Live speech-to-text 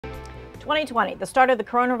2020, the start of the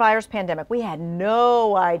coronavirus pandemic, we had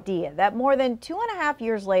no idea that more than 2.5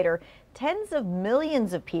 years later, tens of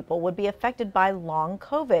millions of people would be affected by long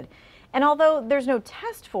COVID. And although there's no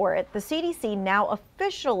test for it, the CDC now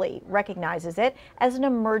officially recognizes it as an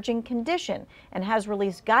emerging condition and has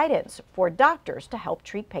released guidance for doctors to help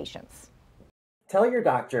treat patients. Tell your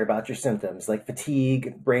doctor about your symptoms like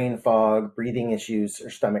fatigue, brain fog, breathing issues,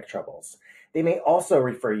 or stomach troubles. They may also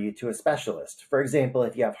refer you to a specialist. For example,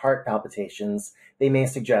 if you have heart palpitations, they may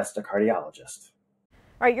suggest a cardiologist.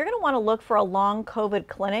 All right, you're going to want to look for a long COVID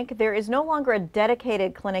clinic. There is no longer a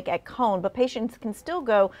dedicated clinic at Cone, but patients can still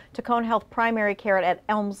go to Cone Health Primary Care at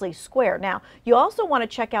Elmsley Square. Now, you also want to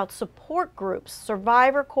check out support groups.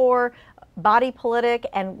 Survivor Corps, Body Politic,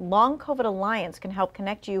 and Long COVID Alliance can help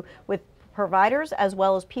connect you with providers as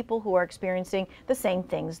well as people who are experiencing the same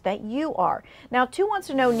things that you are. Now, 2 Wants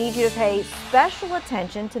to Know needs you to pay special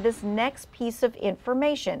attention to this next piece of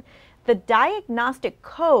information. The diagnostic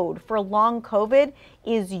code for long COVID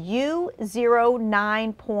is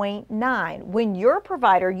U09.9. When your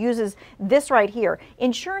provider uses this right here,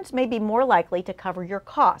 insurance may be more likely to cover your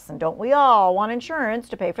costs. And don't we all want insurance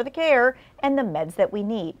to pay for the care and the meds that we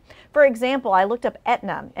need? For example, I looked up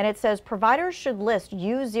Aetna, and it says providers should list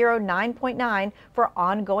U09.9 for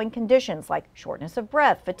ongoing conditions like shortness of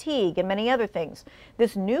breath, fatigue, and many other things.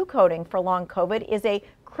 This new coding for long COVID is a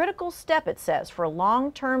critical step, it says, for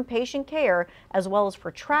long-term patient care as well as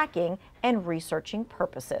for tracking and researching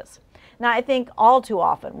purposes. Now, I think all too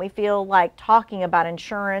often we feel like talking about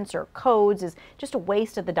insurance or codes is just a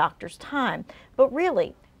waste of the doctor's time. But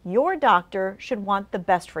really, your doctor should want the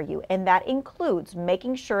best for you, and that includes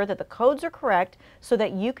making sure that the codes are correct so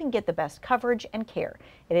that you can get the best coverage and care.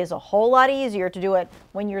 It is a whole lot easier to do it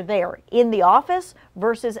when you're there in the office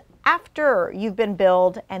versus after you've been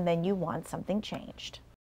billed and then you want something changed.